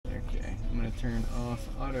to turn off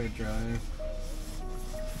auto drive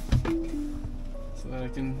so that I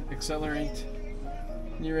can accelerate.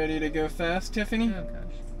 You ready to go fast, Tiffany? Oh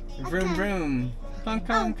gosh. Vroom vroom. Honk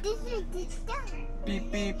honk. Oh, this is the stuff.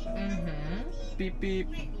 Beep beep. Beep beep.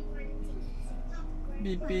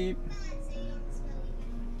 Beep beep.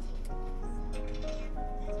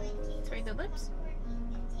 Spray the lips.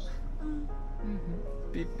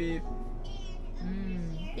 Beep beep.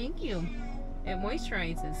 Thank you. It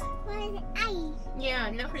moisturizes. For the eye.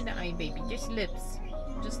 Yeah, not for the eye, baby. Just lips.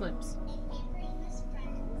 Just lips.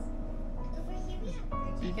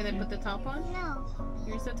 Can I put the top on? No.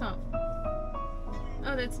 Here's the top.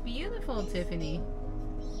 Oh, that's beautiful, Tiffany.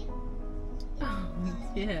 Oh,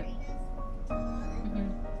 yeah.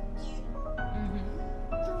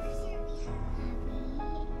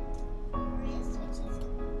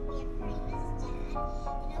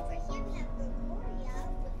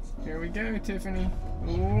 Here we go, Tiffany.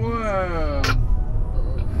 Whoa.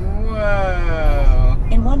 Whoa.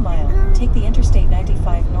 In 1 mile, take the Interstate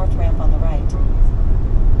 95 north ramp on the right.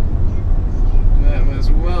 That was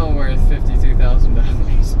well worth 50